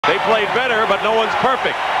They played better, but no one's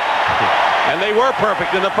perfect. And they were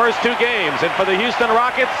perfect in the first two games. And for the Houston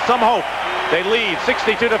Rockets, some hope. They lead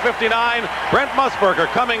 62-59. Brent Musburger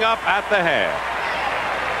coming up at the half.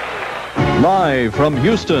 Live from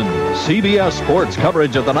Houston, CBS Sports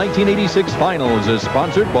coverage of the 1986 Finals is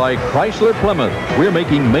sponsored by Chrysler Plymouth. We're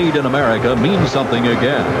making Made in America mean something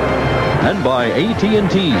again. And by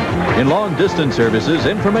AT&T. In long-distance services,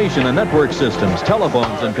 information and network systems,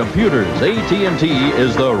 telephones, and computers, AT&T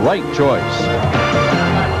is the right choice.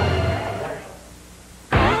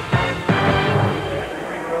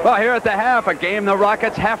 Well, here at the half, a game the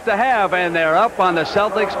Rockets have to have, and they're up on the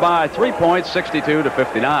Celtics by 3 points,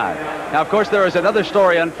 62-59. Now, of course, there is another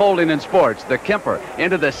story unfolding in sports. The Kemper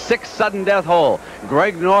into the sixth sudden death hole.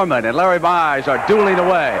 Greg Norman and Larry Mize are dueling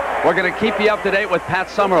away. We're going to keep you up to date with Pat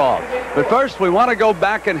Summerall. But first, we want to go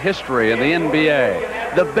back in history in the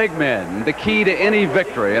NBA. The big men, the key to any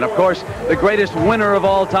victory. And, of course, the greatest winner of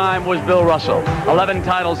all time was Bill Russell. 11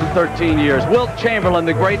 titles in 13 years. Wilt Chamberlain,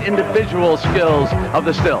 the great individual skills of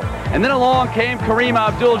the still. And then along came Kareem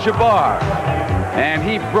Abdul-Jabbar, and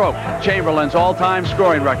he broke Chamberlain's all-time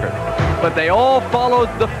scoring record. But they all followed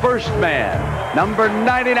the first man, number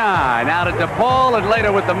 99, out at DePaul, and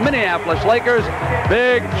later with the Minneapolis Lakers,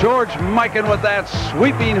 big George Mikan with that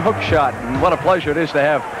sweeping hook shot. And what a pleasure it is to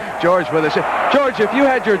have George with us. George, if you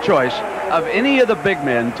had your choice of any of the big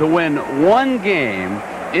men to win one game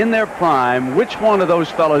in their prime, which one of those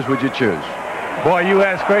fellows would you choose? Boy, you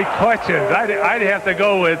ask great questions. I'd have to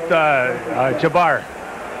go with Jabbar.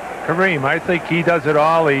 Kareem, I think he does it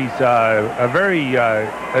all. He's a very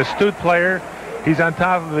astute player. He's on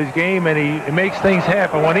top of his game, and he makes things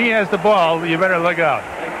happen. When he has the ball, you better look out.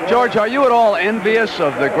 George, are you at all envious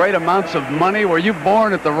of the great amounts of money? Were you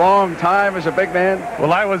born at the wrong time as a big man?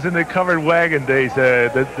 Well, I was in the covered wagon days.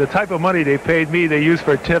 The type of money they paid me, they used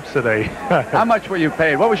for tips today. How much were you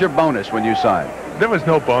paid? What was your bonus when you signed? There was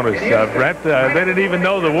no bonus, Brent. They didn't even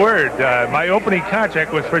know the word. My opening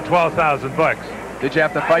contract was for $12,000. Did you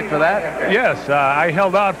have to fight for that? Yes, I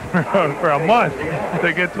held out for a month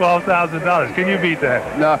to get $12,000. Can you beat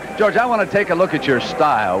that? No, George, I want to take a look at your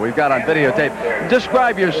style. We've got on videotape.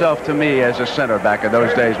 Describe yourself to me as a center back in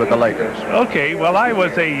those days with the Lakers. Okay, well, I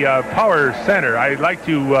was a power center. I'd like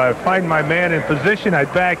to find my man in position.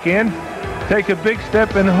 I'd back in, take a big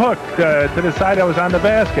step and hook to the side I was on the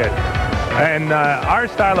basket. And our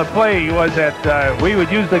style of play was that we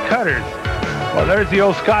would use the cutters. Well, there's the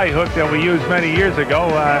old sky hook that we used many years ago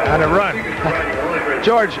on a run.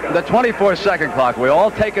 George, the 24-second clock, we all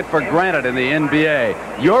take it for granted in the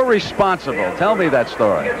NBA. You're responsible. Tell me that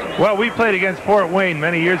story. Well, we played against Fort Wayne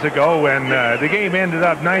many years ago, and the game ended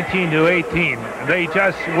up 19-18. They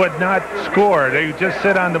just would not score. They would just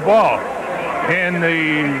sit on the ball. And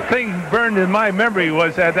the thing burned in my memory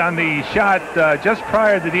was that on the shot just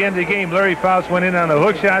prior to the end of the game, Larry Faust went in on a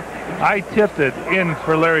hook shot. I tipped it in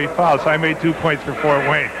for Larry Faust. I made 2 points for Fort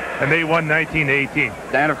Wayne, and they won 19-18.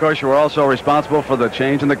 Dan, of course, you were also responsible for the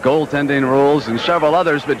change in the goaltending rules and several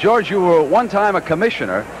others. But, George, you were one time a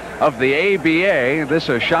commissioner of the ABA. This is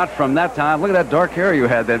a shot from that time. Look at that dark hair you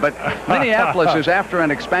had then. But Minneapolis is after an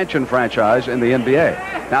expansion franchise in the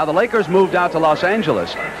NBA. Now, the Lakers moved out to Los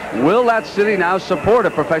Angeles. Will that city now support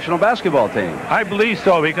a professional basketball team? I believe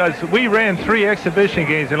so, because we ran 3 exhibition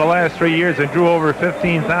games in the last 3 years and drew over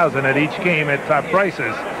 15,000 at each game at top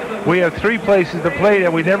prices. We have 3 places to play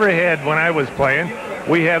that we never had when I was playing.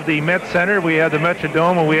 We have the Met Center, we have the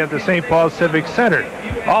Metrodome, and we have the St. Paul Civic Center.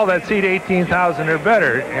 All that seat 18,000 or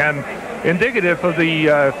better. And indicative of the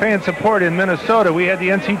fan support in Minnesota, we had the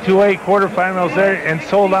NC2A quarterfinals there and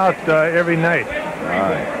sold out every night. All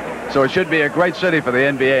right. So it should be a great city for the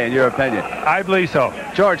NBA, in your opinion. I believe so.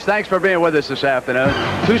 George, thanks for being with us this afternoon.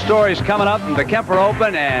 2 stories coming up from the Kemper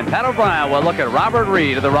Open, and Pat O'Brien will look at Robert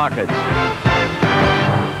Reed of the Rockets.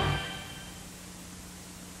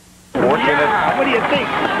 Fortunate. What do you think?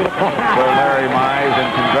 For Larry Mize, and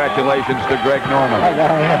congratulations to Greg Norman.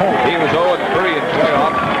 He was 0-3 in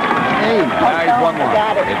playoffs. Now he's won one.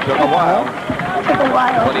 It took a while.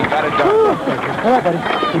 But he got it done.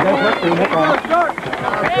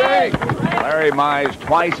 Larry Mize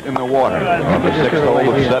twice in the water on the 6th hole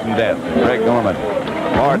of sudden death. Greg Norman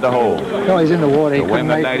hard to hold. No, he's in the water. To win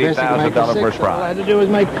the $90,000 first prize. All I had to do was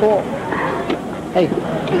make 4. Hey.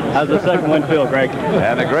 How's the second one feel, Greg?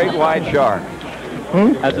 And the great white shark.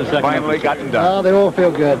 How's the second Finally gotten done. Oh, they all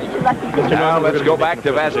feel good. Now let's go back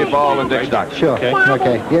to basketball and Dick Stockton. Sure.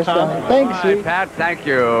 Okay. Yes, thanks. All right, Pat, thank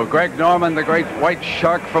you. Greg Norman, the great white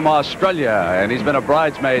shark from Australia, and he's been a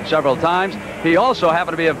bridesmaid several times. He also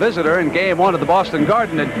happened to be a visitor in Game 1 of the Boston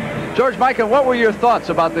Garden. And George Mikan, what were your thoughts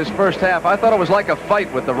about this first half? I thought it was like a fight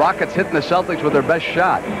with the Rockets hitting the Celtics with their best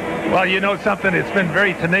shot. Well, you know something, it's been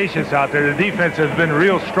very tenacious out there. The defense has been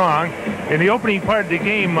real strong. In the opening part of the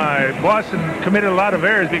game, Boston committed a lot of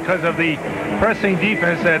errors because of the pressing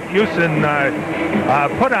defense that Houston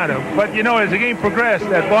put on them. But, you know, as the game progressed,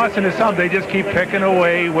 that Boston is something. They just keep picking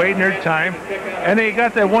away, waiting their time. And they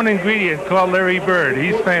got that one ingredient called Larry Bird.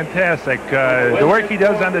 He's fantastic. The work he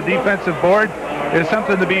does on the defensive board is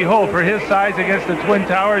something to behold for his size against the Twin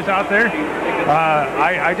Towers out there.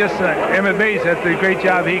 I just am amazed at the great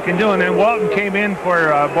job he can do. And then Walton came in for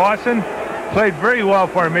Boston, played very well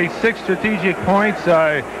for him, made 6 strategic points,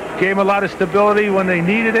 gave him a lot of stability when they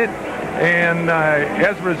needed it. And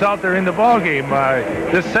as a result, they're in the ball game.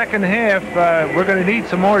 This second half, we're going to need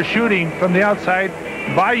some more shooting from the outside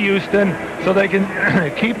by Houston so they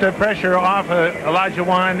can keep the pressure off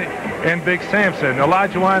Olajuwon and Big Sampson.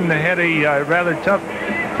 Olajuwon had a rather tough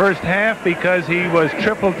first half because he was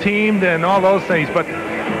triple teamed and all those things. But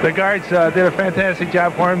the guards did a fantastic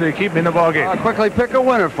job for him to keep him in the ball game. Quickly pick a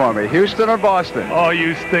winner for me, Houston or Boston? Oh,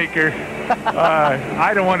 you stinker.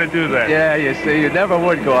 I don't want to do that. Yeah, you see, you never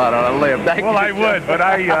would go out on a limb. Well, I would, but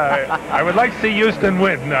I would like to see Houston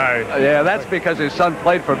win. Yeah, that's because his son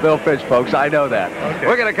played for Bill Fitch, folks. I know that. Okay.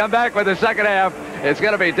 We're going to come back with the second half. It's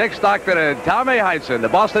going to be Dick Stockton and Tommy Heinsohn. The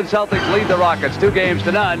Boston Celtics lead the Rockets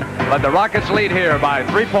 2-0, but the Rockets lead here by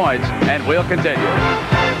 3 points, and we'll continue.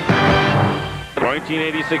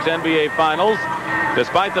 1986 NBA Finals.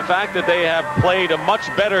 Despite the fact that they have played a much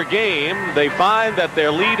better game, they find that their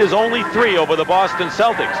lead is only 3 over the Boston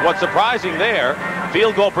Celtics. What's surprising there,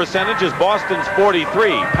 field goal percentage is Boston's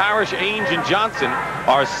 43. Parrish, Ainge, and Johnson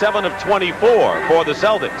are 7 of 24 for the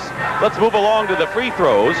Celtics. Let's move along to the free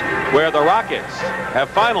throws, where the Rockets have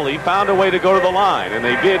finally found a way to go to the line, and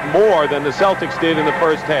they did more than the Celtics did in the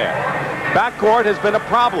first half. Backcourt has been a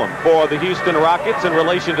problem for the Houston Rockets in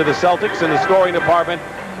relation to the Celtics in the scoring department,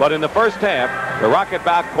 but in the first half, the Rocket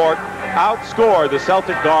backcourt outscored the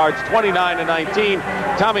Celtic guards 29-19.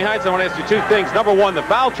 Tommy Heinsohn, I want to ask you 2 things. Number 1, the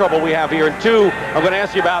foul trouble we have here, and 2, I'm going to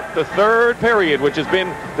ask you about the third period, which has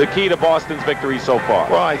been the key to Boston's victory so far.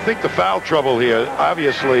 Well, I think the foul trouble here,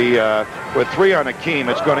 obviously, with 3 on Akeem,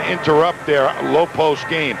 it's going to interrupt their low post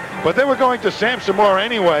game. But they were going to Sampson more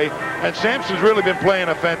anyway, and Sampson's really been playing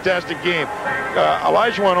a fantastic game.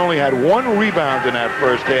 Olajuwon only had 1 rebound in that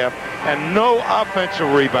first half and no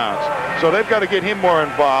offensive rebounds. So they've got to get him more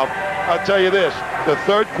involved. I'll tell you this, the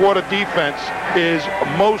third quarter defense is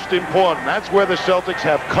most important. That's where the Celtics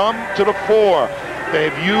have come to the fore.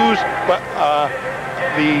 They've used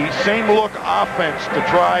the same look offense to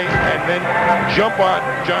try and then jump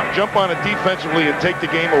on it defensively and take the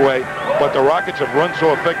game away. But the Rockets have run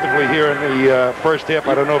so effectively here in the first half,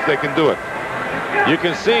 I don't know if they can do it. You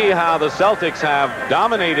can see how the Celtics have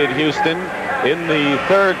dominated Houston in the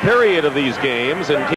third period of these games, and